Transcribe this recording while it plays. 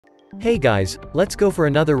Hey guys, let's go for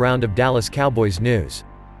another round of Dallas Cowboys news.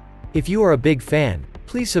 If you are a big fan,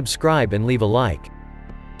 please subscribe and leave a like.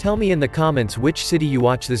 Tell me in the comments which city you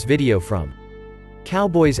watch this video from.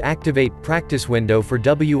 Cowboys activate practice window for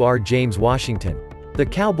Wr. James Washington. The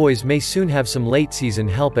Cowboys may soon have some late season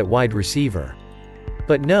help at wide receiver.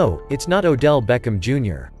 But no, it's not Odell Beckham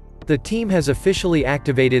Jr. The team has officially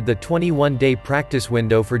activated the 21-day practice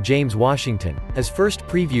window for James Washington, as first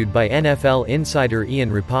previewed by NFL insider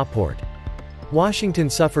Ian Rapoport. Washington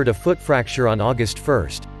suffered a foot fracture on August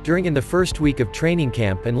 1st, during the first week of training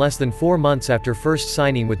camp and less than 4 months after first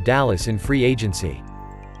signing with Dallas in free agency.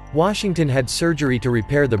 Washington had surgery to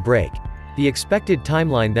repair the break. The expected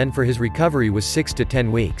timeline then for his recovery was 6 to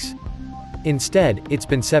 10 weeks. Instead, it's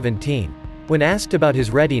been 17. When asked about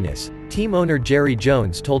his readiness, team owner Jerry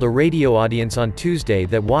Jones told a radio audience on Tuesday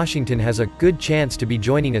that Washington has a good chance to be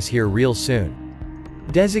joining us here real soon.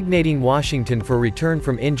 Designating Washington for return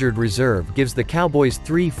from injured reserve gives the Cowboys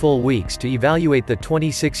 3 full weeks to evaluate the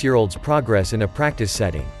 26-year-old's progress in a practice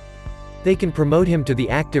setting. They can promote him to the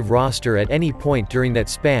active roster at any point during that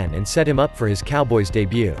span and set him up for his Cowboys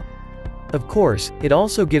debut. Of course, it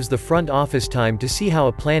also gives the front office time to see how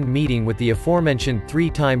a planned meeting with the aforementioned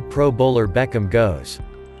 3-time Pro Bowler Beckham goes.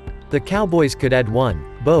 The Cowboys could add one,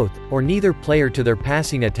 both, or neither player to their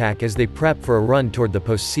passing attack as they prep for a run toward the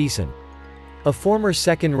postseason. A former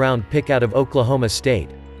second-round pick out of Oklahoma State,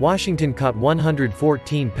 Washington caught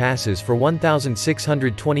 114 passes for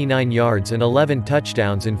 1,629 yards and 11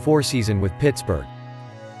 touchdowns in 4 seasons with Pittsburgh.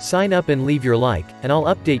 Sign up and leave your like, and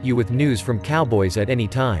I'll update you with news from Cowboys at any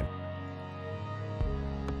time.